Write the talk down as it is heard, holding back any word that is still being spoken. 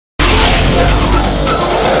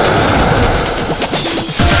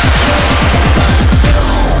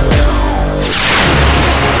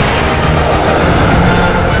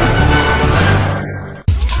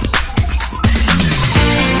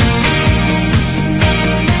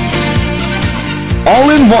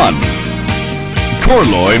1.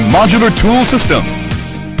 Korloy Modular Tool System.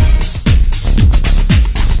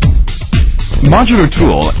 Modular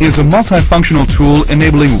tool is a multifunctional tool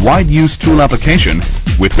enabling wide-use tool application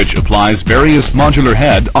with which applies various modular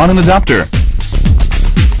head on an adapter.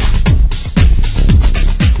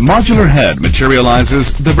 Modular head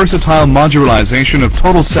materializes the versatile modularization of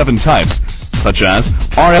total 7 types such as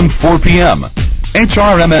RM4PM,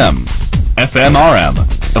 HRMM,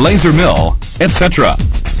 FMRM, a laser mill, etc.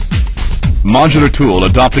 Modular tool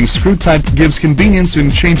adopting screw type gives convenience in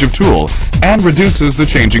change of tool and reduces the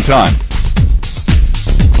changing time.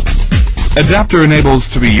 Adapter enables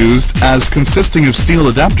to be used as consisting of steel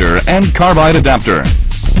adapter and carbide adapter.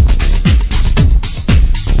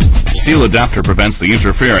 Steel adapter prevents the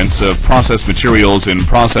interference of processed materials in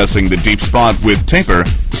processing the deep spot with taper,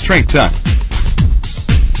 straight tech.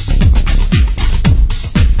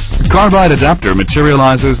 Carbide adapter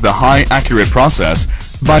materializes the high accurate process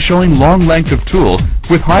by showing long length of tool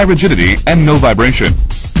with high rigidity and no vibration.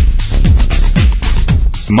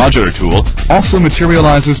 Modular tool also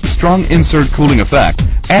materializes strong insert cooling effect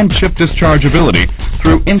and chip dischargeability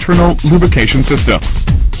through internal lubrication system.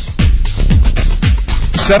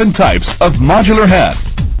 7 types of modular head.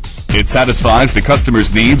 It satisfies the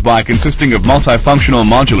customer's needs by consisting of multifunctional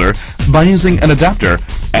modular by using an adapter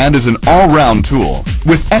and is an all-round tool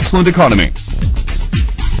with excellent economy.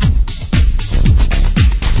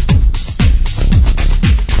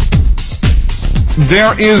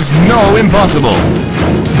 There is no impossible.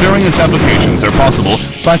 Various applications are possible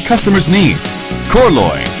by customers' needs.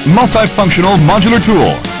 Korloy Multifunctional Modular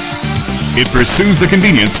Tool. It pursues the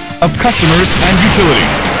convenience of customers and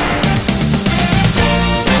utility.